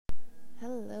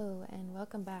Hello and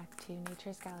welcome back to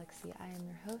Nature's Galaxy. I am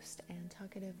your host and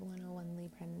talkative 101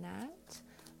 Libra Nat.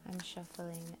 I'm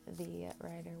shuffling the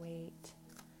Rider-Waite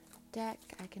deck.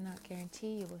 I cannot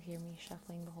guarantee you will hear me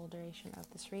shuffling the whole duration of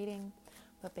this reading,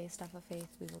 but based off of faith,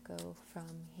 we will go from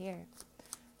here.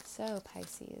 So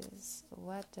Pisces,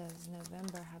 what does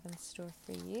November have in store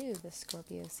for you this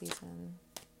Scorpio season?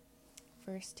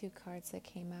 First two cards that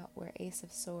came out were Ace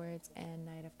of Swords and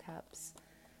Knight of Cups.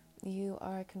 You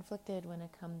are conflicted when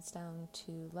it comes down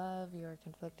to love. You are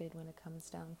conflicted when it comes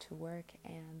down to work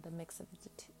and the mix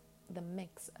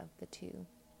of the two.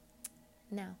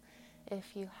 Now,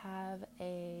 if you have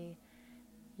a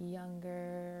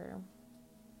younger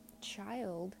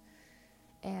child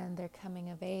and they're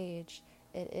coming of age,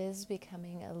 it is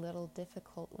becoming a little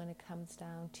difficult when it comes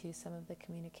down to some of the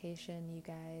communication you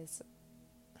guys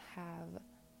have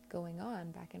going on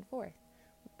back and forth.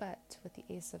 But with the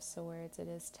Ace of Swords, it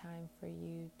is time for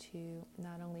you to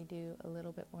not only do a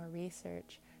little bit more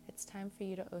research, it's time for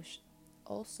you to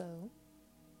also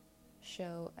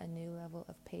show a new level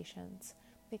of patience,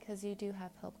 because you do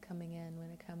have help coming in when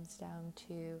it comes down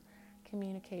to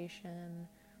communication,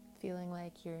 feeling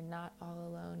like you're not all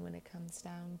alone when it comes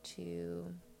down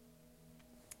to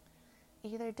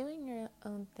either doing your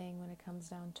own thing when it comes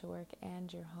down to work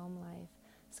and your home life.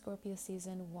 Scorpio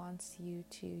season wants you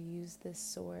to use this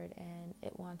sword and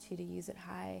it wants you to use it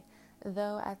high,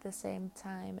 though at the same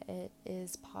time it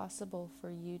is possible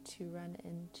for you to run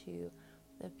into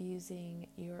abusing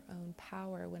your own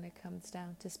power when it comes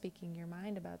down to speaking your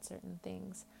mind about certain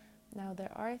things. Now,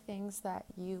 there are things that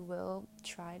you will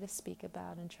try to speak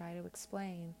about and try to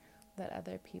explain that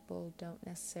other people don't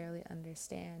necessarily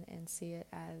understand and see it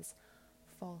as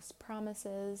false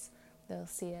promises. They'll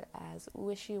see it as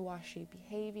wishy-washy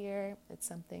behavior. It's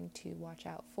something to watch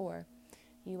out for.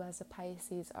 You as a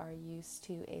Pisces are used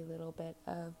to a little bit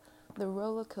of the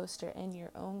roller coaster in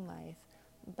your own life,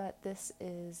 but this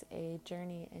is a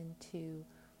journey into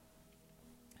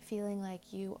feeling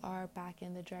like you are back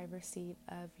in the driver's seat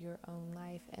of your own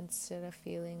life instead of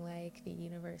feeling like the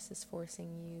universe is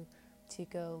forcing you to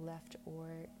go left or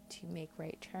to make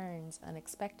right turns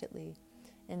unexpectedly.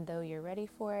 And though you're ready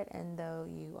for it and though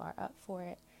you are up for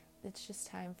it, it's just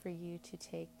time for you to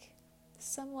take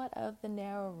somewhat of the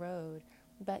narrow road,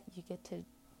 but you get to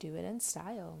do it in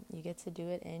style. You get to do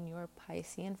it in your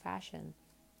Piscean fashion.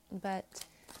 But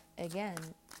again,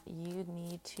 you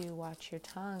need to watch your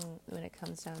tongue when it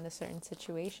comes down to certain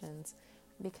situations,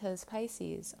 because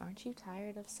Pisces, aren't you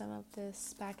tired of some of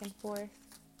this back and forth?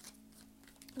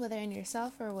 Whether in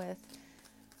yourself or with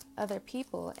other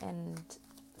people, and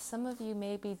some of you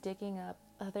may be digging up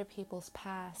other people's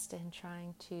past and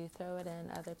trying to throw it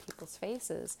in other people's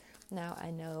faces. Now,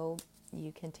 I know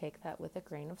you can take that with a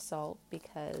grain of salt,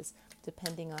 because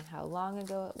depending on how long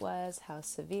ago it was, how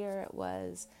severe it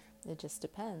was, it just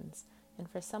depends. And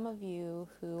for some of you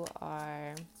who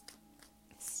are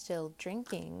still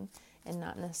drinking and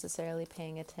not necessarily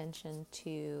paying attention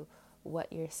to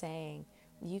what you're saying,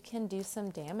 you can do some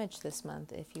damage this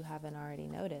month if you haven't already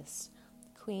noticed.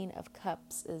 Queen of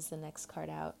Cups is the next card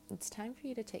out. It's time for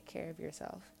you to take care of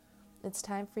yourself. It's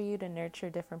time for you to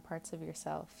nurture different parts of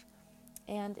yourself.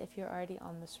 And if you're already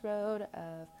on this road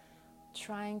of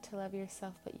trying to love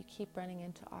yourself, but you keep running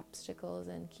into obstacles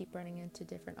and keep running into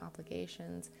different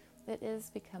obligations, it is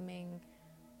becoming,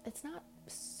 it's not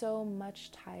so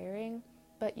much tiring,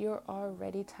 but you're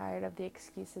already tired of the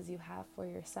excuses you have for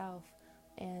yourself.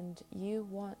 And you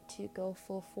want to go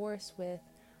full force with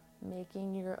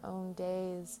making your own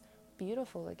days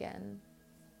beautiful again,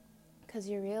 because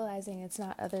you're realizing it's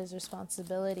not others'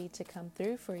 responsibility to come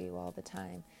through for you all the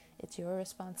time. It's your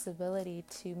responsibility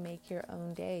to make your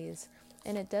own days.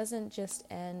 And it doesn't just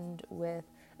end with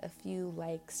a few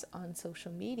likes on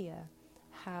social media.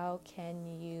 How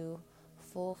can you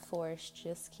full force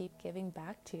just keep giving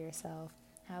back to yourself?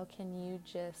 How can you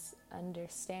just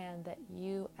understand that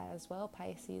you as well,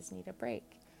 Pisces, need a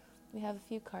break? We have a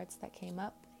few cards that came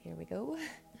up. Here we go.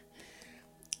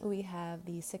 We have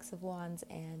the Six of Wands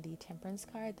and the Temperance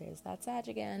card. There's that Sag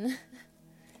again.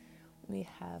 We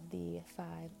have the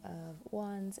Five of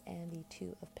Wands and the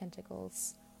Two of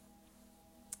Pentacles.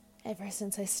 Ever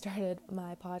since I started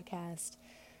my podcast,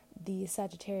 the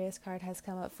Sagittarius card has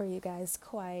come up for you guys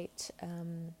quite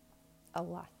a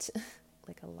lot.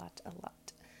 Like a lot.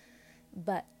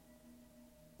 But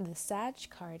the Sag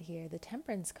card here, the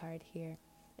Temperance card here,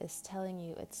 is telling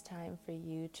you it's time for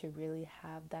you to really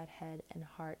have that head and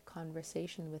heart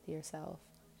conversation with yourself.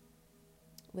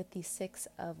 With the Six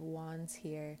of Wands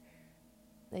here,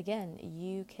 again,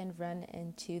 you can run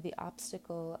into the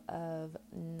obstacle of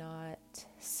not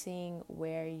seeing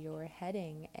where you're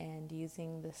heading and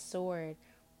using the sword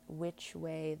which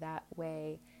way, that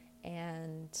way,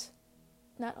 and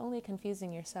not only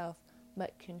confusing yourself,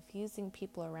 but confusing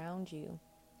people around you.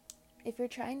 If you're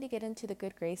trying to get into the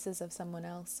good graces of someone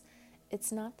else,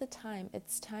 it's not the time.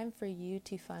 It's time for you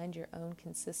to find your own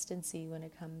consistency when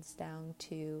it comes down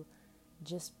to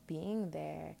just being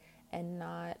there and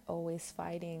not always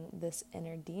fighting this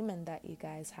inner demon that you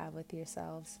guys have with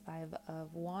yourselves. Five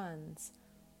of Wands.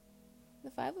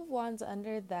 The Five of Wands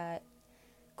under that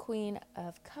Queen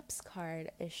of Cups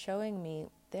card is showing me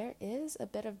there is a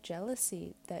bit of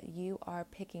jealousy that you are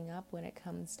picking up when it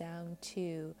comes down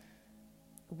to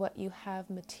what you have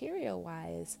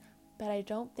material-wise, but I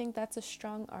don't think that's a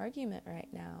strong argument right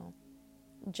now.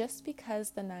 Just because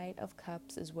the Knight of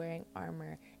Cups is wearing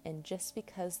armor, and just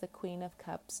because the Queen of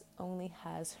Cups only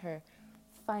has her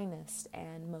finest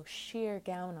and most sheer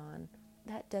gown on,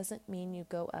 that doesn't mean you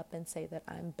go up and say that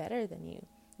I'm better than you.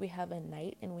 We have a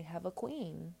knight and we have a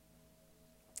queen.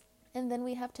 And then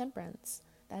we have Temperance.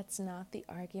 That's not the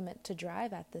argument to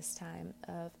drive at this time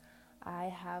of, I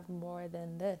have more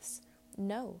than this.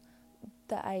 No,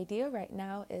 the idea right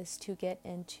now is to get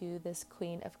into this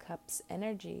Queen of Cups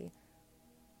energy.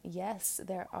 Yes,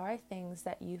 there are things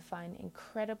that you find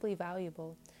incredibly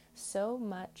valuable, so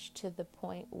much to the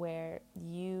point where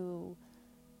you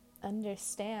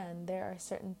understand there are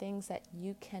certain things that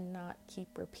you cannot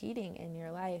keep repeating in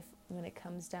your life when it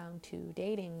comes down to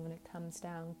dating, when it comes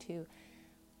down to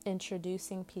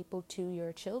introducing people to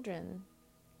your children.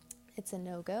 It's a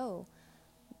no-go.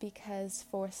 Because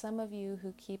for some of you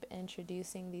who keep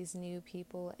introducing these new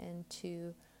people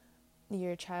into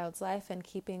your child's life and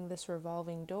keeping this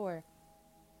revolving door,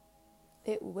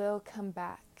 it will come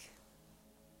back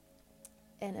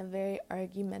in a very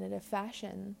argumentative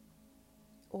fashion.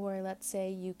 Or let's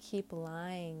say you keep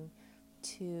lying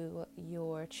to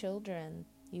your children,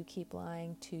 you keep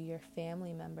lying to your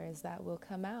family members, that will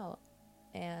come out.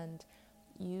 And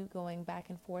you going back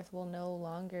and forth will no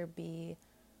longer be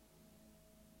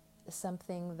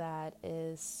something that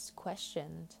is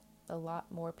questioned. A lot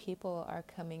more people are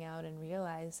coming out and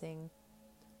realizing,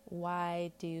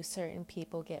 why do certain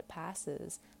people get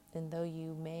passes? And though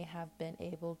you may have been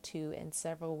able to in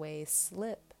several ways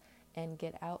slip and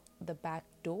get out the back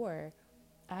door,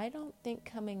 I don't think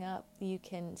coming up you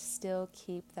can still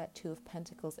keep that Two of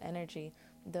Pentacles energy,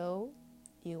 though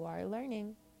you are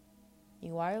learning.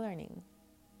 You are learning.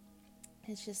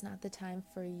 It's just not the time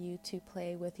for you to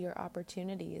play with your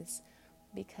opportunities,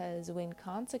 because when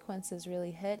consequences really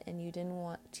hit and you didn't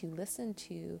want to listen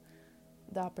to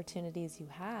the opportunities you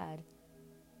had,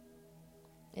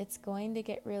 it's going to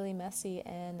get really messy,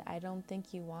 and I don't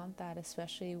think you want that,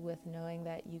 especially with knowing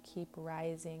that you keep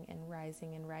rising and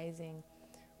rising and rising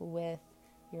with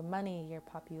your money, your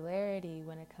popularity,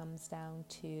 when it comes down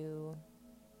to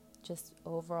just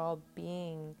overall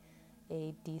being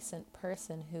a decent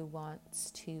person who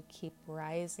wants to keep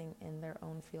rising in their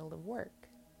own field of work.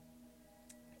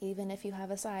 Even if you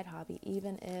have a side hobby,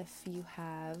 even if you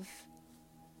have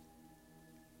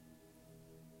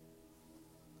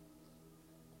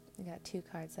we got two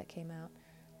cards that came out.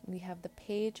 We have the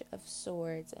Page of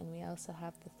Swords and we also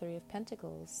have the Three of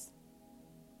Pentacles.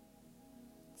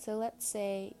 So let's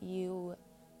say you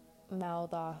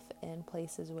mouth off in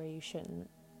places where you shouldn't.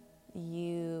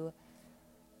 You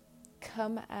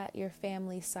come at your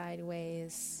family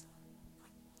sideways.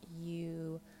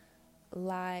 You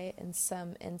lie in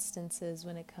some instances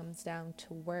when it comes down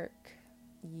to work.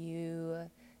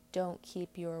 You don't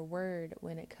keep your word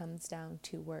when it comes down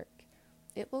to work.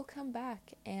 It will come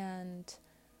back and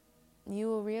you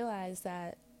will realize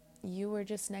that you were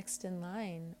just next in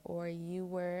line, or you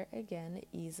were, again,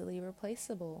 easily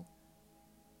replaceable.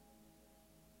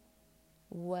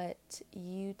 What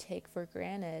you take for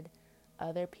granted,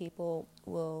 other people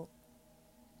will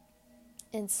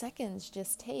in seconds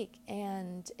just take.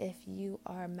 And if you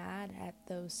are mad at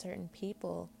those certain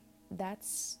people,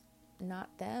 that's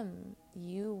not them.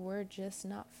 You were just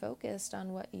not focused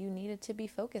on what you needed to be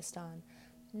focused on.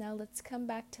 Now let's come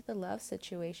back to the love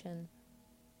situation.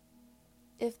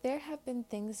 If there have been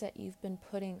things that you've been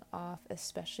putting off,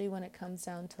 especially when it comes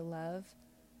down to love,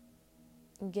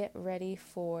 get ready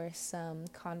for some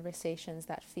conversations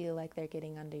that feel like they're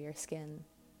getting under your skin.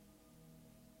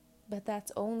 But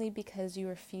that's only because you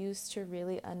refuse to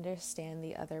really understand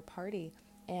the other party.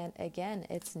 And again,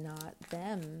 it's not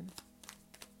them.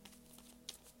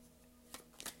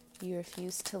 You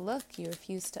refuse to look, you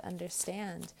refuse to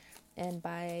understand. And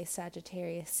by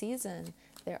Sagittarius season,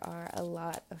 there are a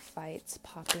lot of fights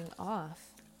popping off.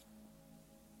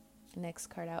 Next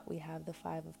card out, we have the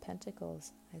Five of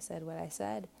Pentacles. I said what I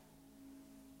said.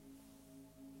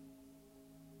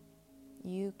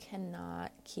 You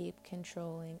cannot keep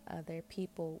controlling other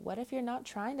people. What if you're not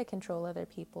trying to control other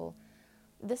people?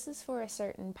 This is for a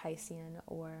certain Piscean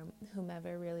or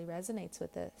whomever really resonates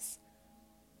with this.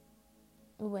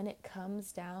 When it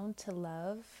comes down to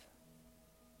love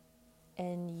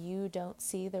and you don't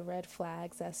see the red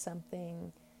flags as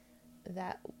something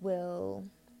that will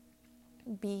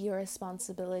be your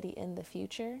responsibility in the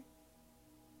future,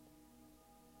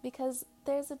 because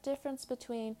there's a difference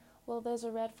between, well, there's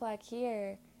a red flag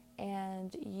here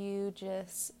and you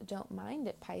just don't mind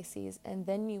it, Pisces, and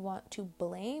then you want to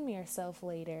blame yourself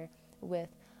later with,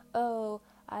 oh,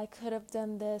 I could have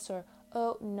done this, or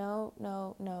oh, no,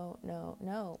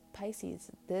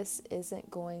 Pisces, this isn't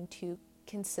going to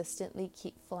consistently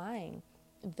keep flying.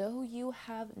 Though you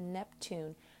have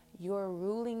Neptune, your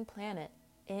ruling planet,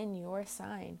 in your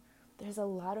sign, there's a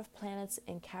lot of planets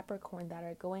in Capricorn that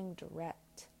are going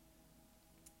direct.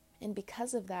 And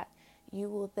because of that, you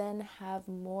will then have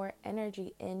more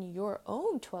energy in your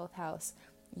own 12th house.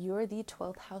 You're the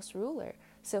 12th house ruler.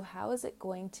 So how is it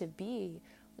going to be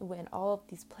when all of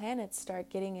these planets start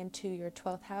getting into your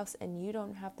 12th house and you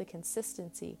don't have the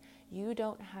consistency? You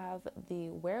don't have the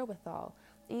wherewithal.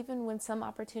 Even when some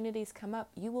opportunities come up,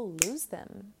 you will lose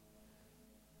them.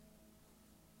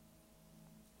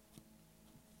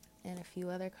 And a few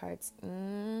other cards.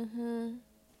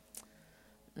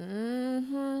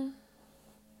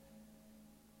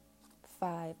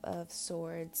 Five of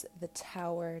Swords, the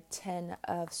Tower, 10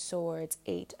 of Swords,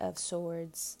 8 of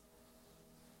Swords.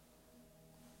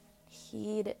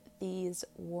 Heed these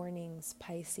warnings,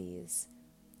 Pisces.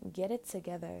 Get it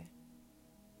together.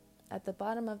 At the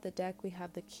bottom of the deck, we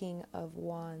have the King of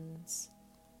Wands.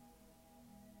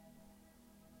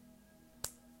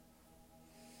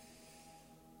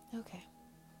 Okay.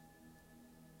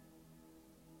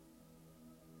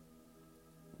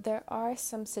 There are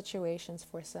some situations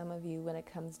for some of you when it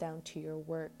comes down to your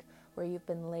work where you've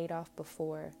been laid off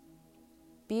before.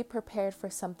 Be prepared for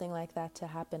something like that to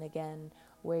happen again,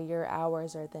 where your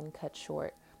hours are then cut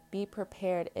short. Be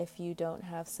prepared if you don't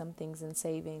have some things in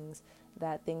savings,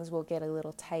 that things will get a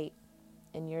little tight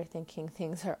and you're thinking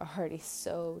things are already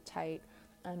so tight.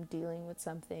 I'm dealing with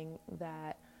something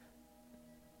that,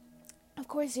 of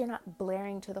course, you're not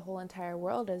blaring to the whole entire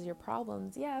world as your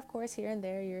problems. Yeah, of course, here and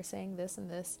there you're saying this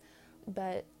and this,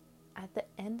 but at the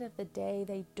end of the day,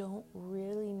 they don't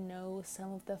really know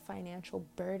some of the financial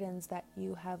burdens that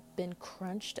you have been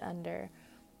crunched under,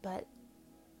 but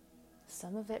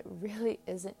some of it really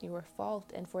isn't your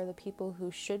fault. And for the people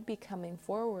who should be coming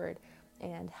forward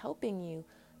and helping you,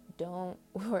 don't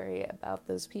worry about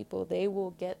those people. They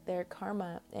will get their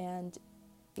karma, and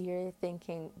you're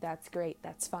thinking, that's great,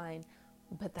 that's fine,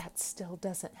 but that still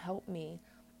doesn't help me.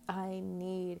 I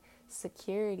need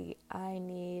security. I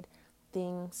need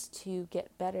things to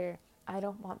get better. I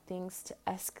don't want things to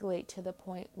escalate to the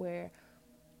point where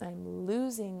I'm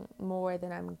losing more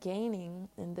than I'm gaining.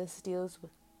 And this deals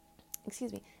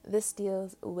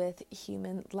with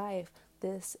human life.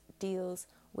 This deals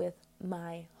with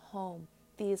my home.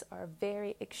 These are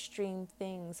very extreme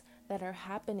things that are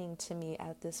happening to me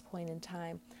at this point in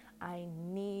time. I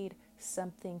need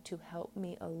something to help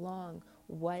me along.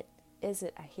 What is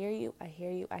it? I hear you.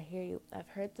 I've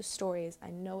heard the stories. I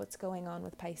know what's going on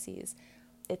with Pisces.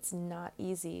 It's not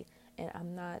easy. And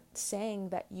I'm not saying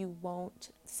that you won't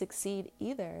succeed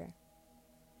either.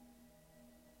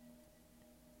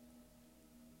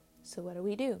 So what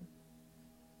do?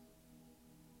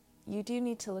 You do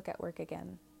need to look at work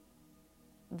again.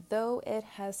 Though it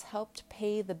has helped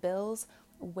pay the bills,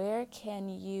 where can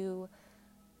you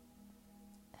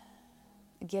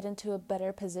get into a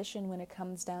better position when it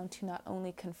comes down to not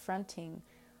only confronting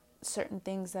certain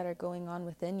things that are going on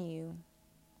within you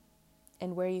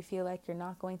and where you feel like you're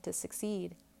not going to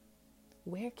succeed?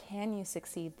 Where can you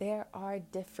succeed? There are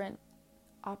different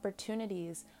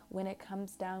opportunities when it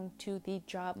comes down to the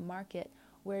job market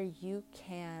where you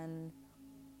can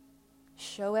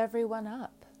show everyone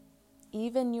up.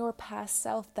 Even your past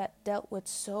self that dealt with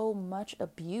so much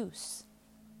abuse.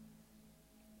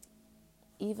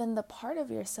 Even the part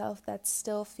of yourself that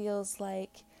still feels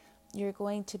like you're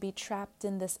going to be trapped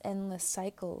in this endless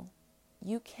cycle.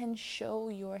 You can show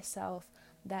yourself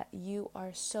that you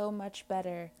are so much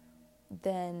better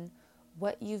than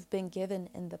what you've been given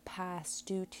in the past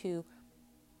due to,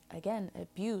 again,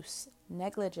 abuse,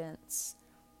 negligence,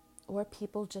 or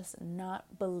people just not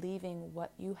believing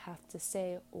what you have to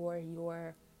say or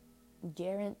your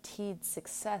guaranteed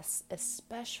success,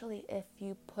 especially if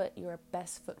you put your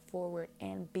best foot forward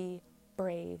and be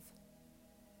brave.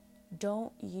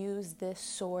 Don't use this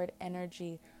sword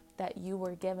energy that you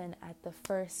were given at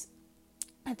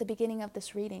the beginning of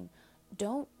this reading.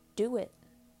 Don't do it.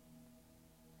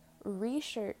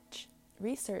 Research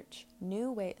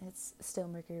new way. It's still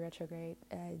Mercury retrograde,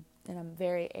 and I'm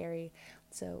very airy,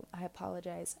 so I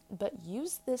apologize. But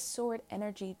use this sword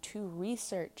energy to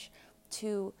research,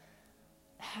 to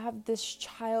have this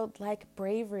childlike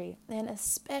bravery, and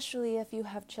especially if you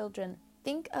have children,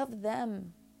 think of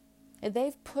them.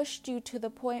 They've pushed you to the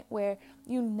point where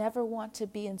you never want to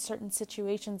be in certain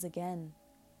situations again.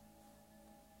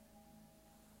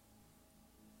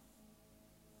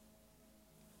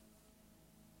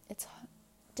 It's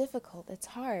difficult, it's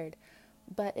hard,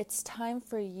 but it's time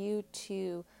for you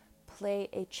to play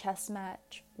a chess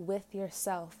match with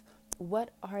yourself.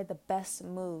 What are the best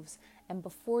moves? And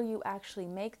before you actually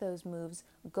make those moves,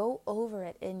 go over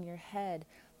it in your head.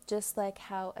 Just like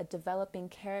how a developing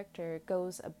character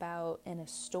goes about in a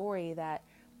story that,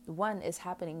 one, is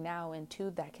happening now, and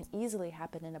two, that can easily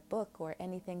happen in a book or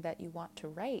anything that you want to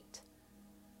write.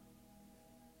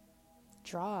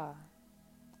 Draw.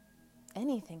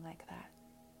 Anything like that.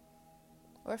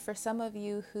 Or for some of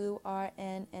you who are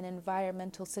in an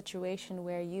environmental situation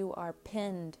where you are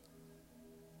pinned,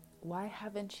 why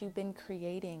haven't you been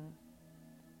creating?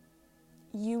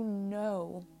 You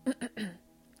know,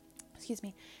 excuse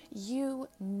me, you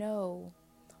know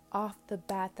off the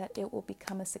bat that it will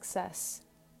become a success.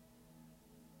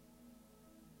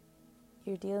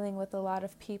 You're dealing with a lot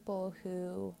of people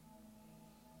who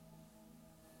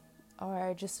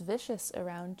are just vicious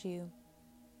around you.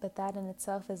 But that in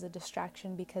itself is a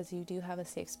distraction, because you do have a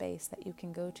safe space that you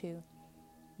can go to.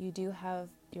 You do have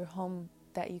your home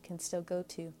that you can still go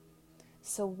to.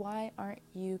 So why aren't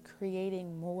you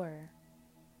creating more?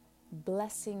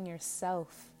 Blessing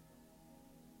yourself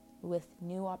with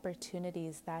new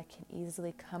opportunities that can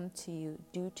easily come to you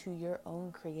due to your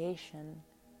own creation.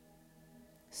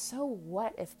 So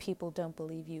what if people don't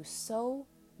believe you? So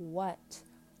what?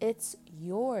 It's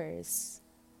yours.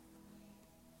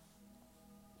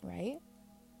 Right?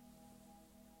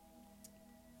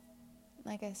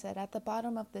 Like I said, at the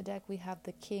bottom of the deck, we have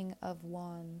the King of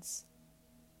Wands.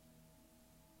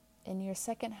 In your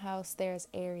second house, there's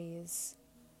Aries.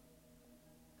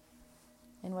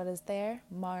 And what is there?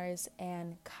 Mars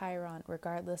and Chiron,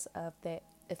 regardless of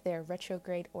if they're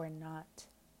retrograde or not.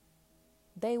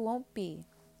 They won't be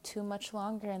too much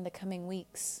longer in the coming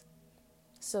weeks.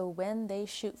 So when they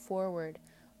shoot forward,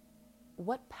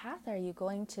 what path are you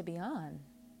going to be on?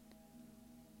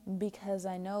 Because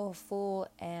I know full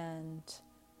and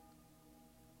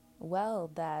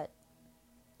well that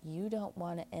you don't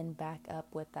want to end back up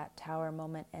with that Tower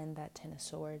moment and that Ten of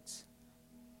Swords.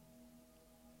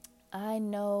 I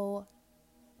know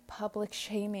public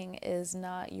shaming is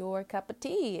not your cup of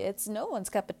tea. It's no one's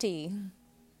cup of tea.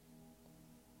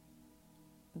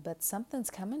 But something's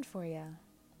coming for you,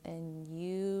 and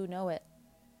you know it.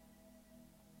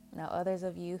 Now, others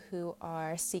of you who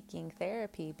are seeking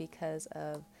therapy because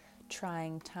of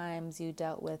trying times you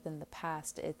dealt with in the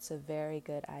past, it's a very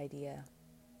good idea.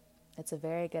 It's a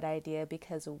very good idea,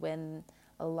 because when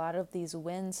a lot of these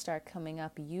wins start coming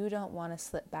up, you don't want to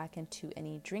slip back into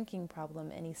any drinking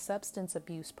problem, any substance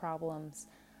abuse problems,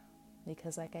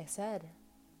 because like I said,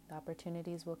 the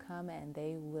opportunities will come and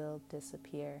they will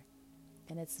disappear.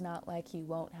 And it's not like you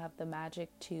won't have the magic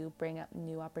to bring up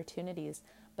new opportunities.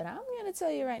 But I'm going to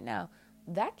tell you right now,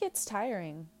 that gets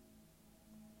tiring.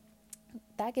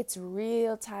 That gets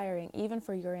real tiring, even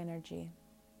for your energy.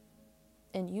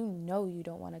 And you know you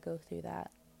don't want to go through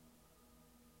that.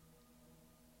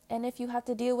 And if you have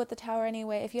to deal with the Tower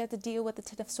anyway, if you have to deal with the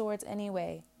Ten of Swords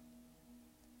anyway,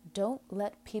 don't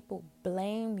let people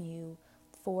blame you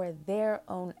for their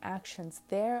own actions,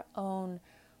 their own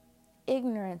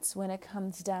ignorance when it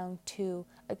comes down to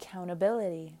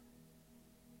accountability.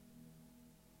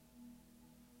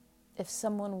 If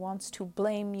someone wants to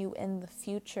blame you in the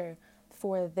future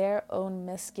for their own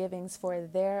misgivings, for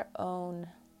their own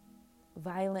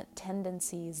violent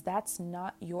tendencies, that's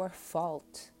not your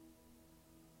fault.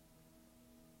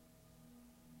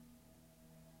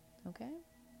 Okay?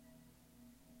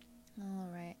 All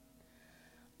right.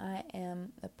 I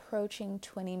am approaching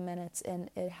 20 minutes,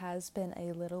 and it has been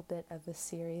a little bit of a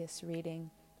serious reading.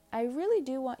 I really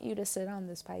do want you to sit on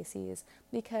this, Pisces,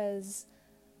 because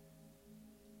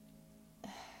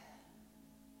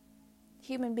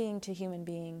human being to human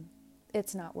being,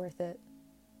 it's not worth it.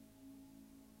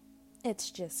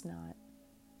 It's just not.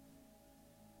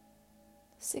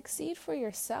 Succeed for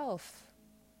yourself.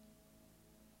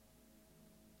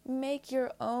 Make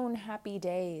your own happy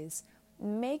days.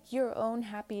 Make your own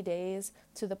happy days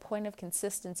to the point of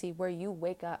consistency where you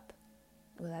wake up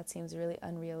Well, that seems really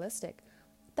unrealistic.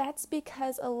 That's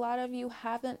because a lot of you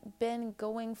haven't been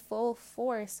going full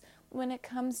force when it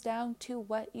comes down to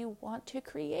what you want to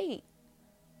create.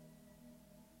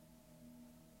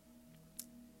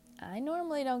 I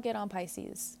normally don't get on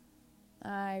Pisces.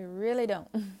 I really don't.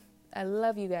 I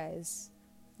love you guys.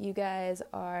 You guys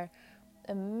are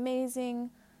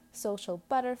amazing social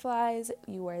butterflies.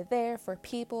 You are there for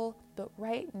people. But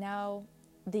right now,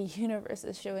 the universe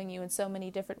is showing you in so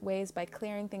many different ways by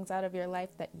clearing things out of your life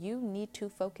that you need to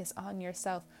focus on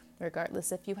yourself,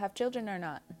 regardless if you have children or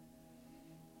not.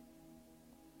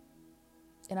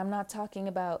 And I'm not talking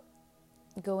about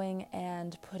going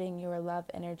and putting your love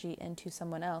energy into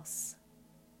someone else.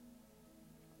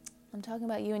 I'm talking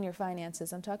about you and your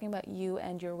finances. I'm talking about you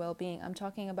and your well-being. I'm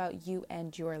talking about you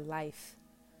and your life.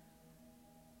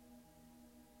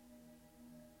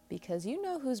 Because you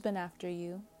know who's been after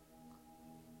you.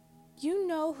 You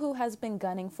know who has been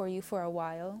gunning for you for a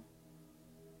while.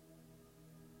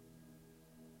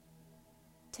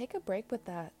 Take a break with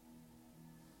that.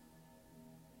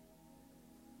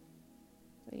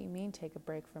 What do you mean take a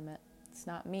break from it? It's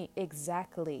not me.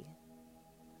 Exactly.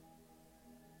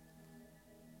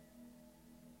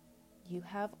 You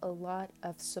have a lot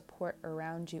of support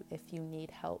around you if you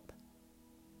need help.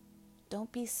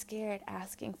 Don't be scared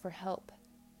asking for help.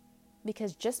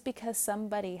 Because just because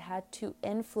somebody had to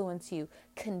influence you,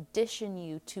 condition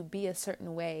you to be a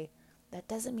certain way, that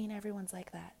doesn't mean everyone's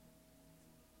like that.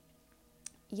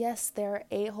 Yes, there are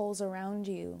a-holes around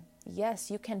you.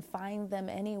 Yes, you can find them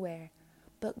anywhere.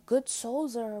 But good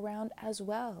souls are around as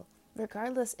well.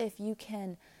 Regardless if you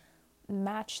can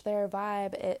match their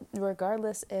vibe,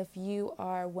 regardless if you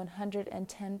are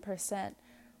 110%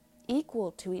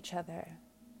 equal to each other.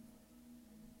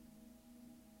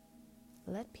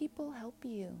 Let people help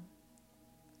you.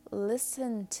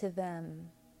 Listen to them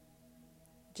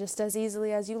just as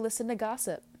easily as you listen to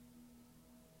gossip.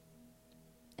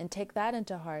 And take that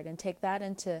into heart and take that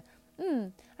into,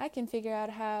 I can figure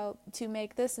out how to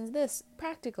make this and this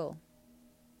practical.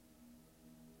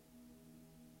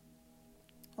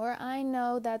 Or I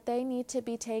know that they need to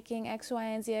be taking X, Y,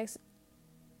 and Z.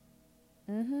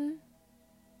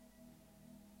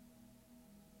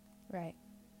 Right.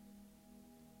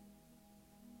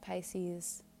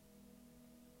 Pisces.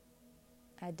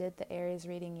 I did the Aries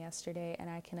reading yesterday, and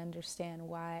I can understand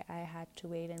why I had to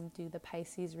wait and do the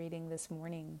Pisces reading this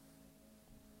morning.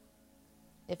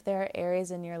 If there are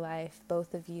Aries in your life,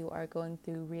 both of you are going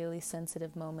through really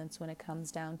sensitive moments when it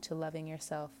comes down to loving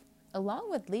yourself, along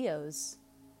with Leos.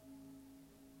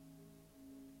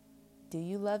 Do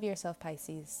you love yourself,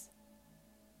 Pisces?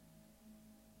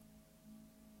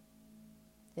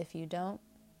 If you don't,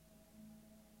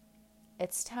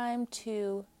 it's time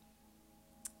to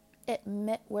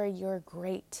admit where you're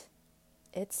great.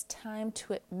 It's time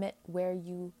to admit where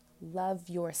you love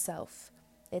yourself.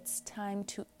 It's time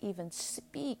to even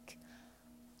speak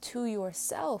to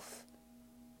yourself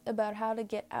about how to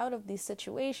get out of these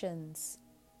situations.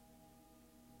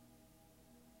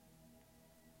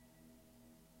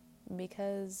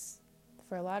 Because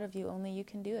for a lot of you, only you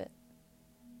can do it.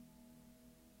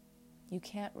 You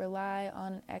can't rely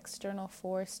on an external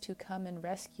force to come and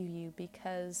rescue you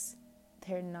because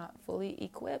they're not fully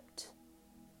equipped.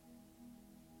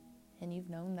 And you've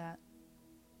known that.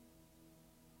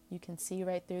 You can see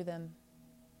right through them.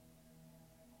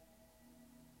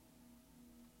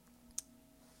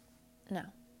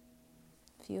 Now,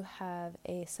 if you have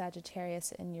a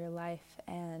Sagittarius in your life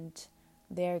and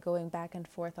they're going back and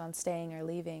forth on staying or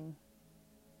leaving,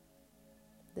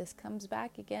 this comes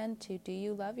back again to, do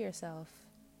you love yourself?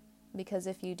 Because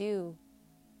if you do,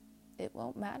 it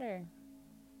won't matter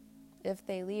if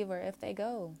they leave or if they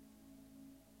go.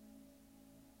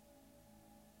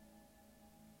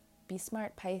 Be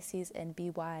smart, Pisces, and be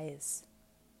wise.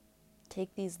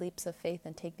 Take these leaps of faith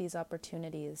and take these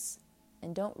opportunities.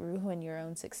 And don't ruin your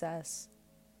own success.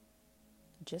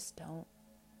 Just don't.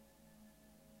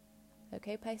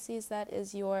 Okay, Pisces, that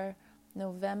is your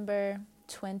November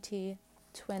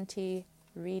 2020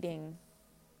 reading.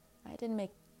 I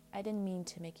didn't mean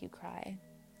to make you cry.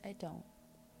 I don't.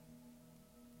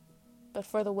 But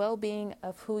for the well-being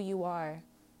of who you are,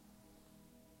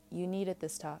 you needed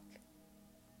this talk.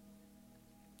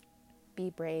 Be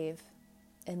brave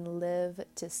and live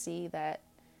to see that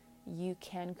you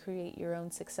can create your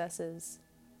own successes.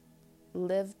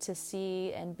 Live to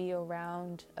see and be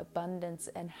around abundance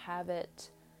and have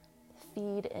it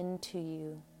feed into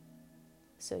you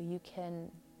so you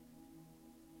can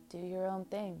do your own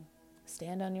thing.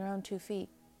 Stand on your own 2 feet.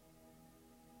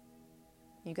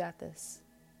 You got this.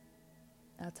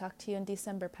 I'll talk to you in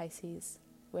December, Pisces.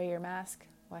 Wear your mask,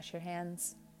 Wash your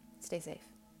hands. Stay safe.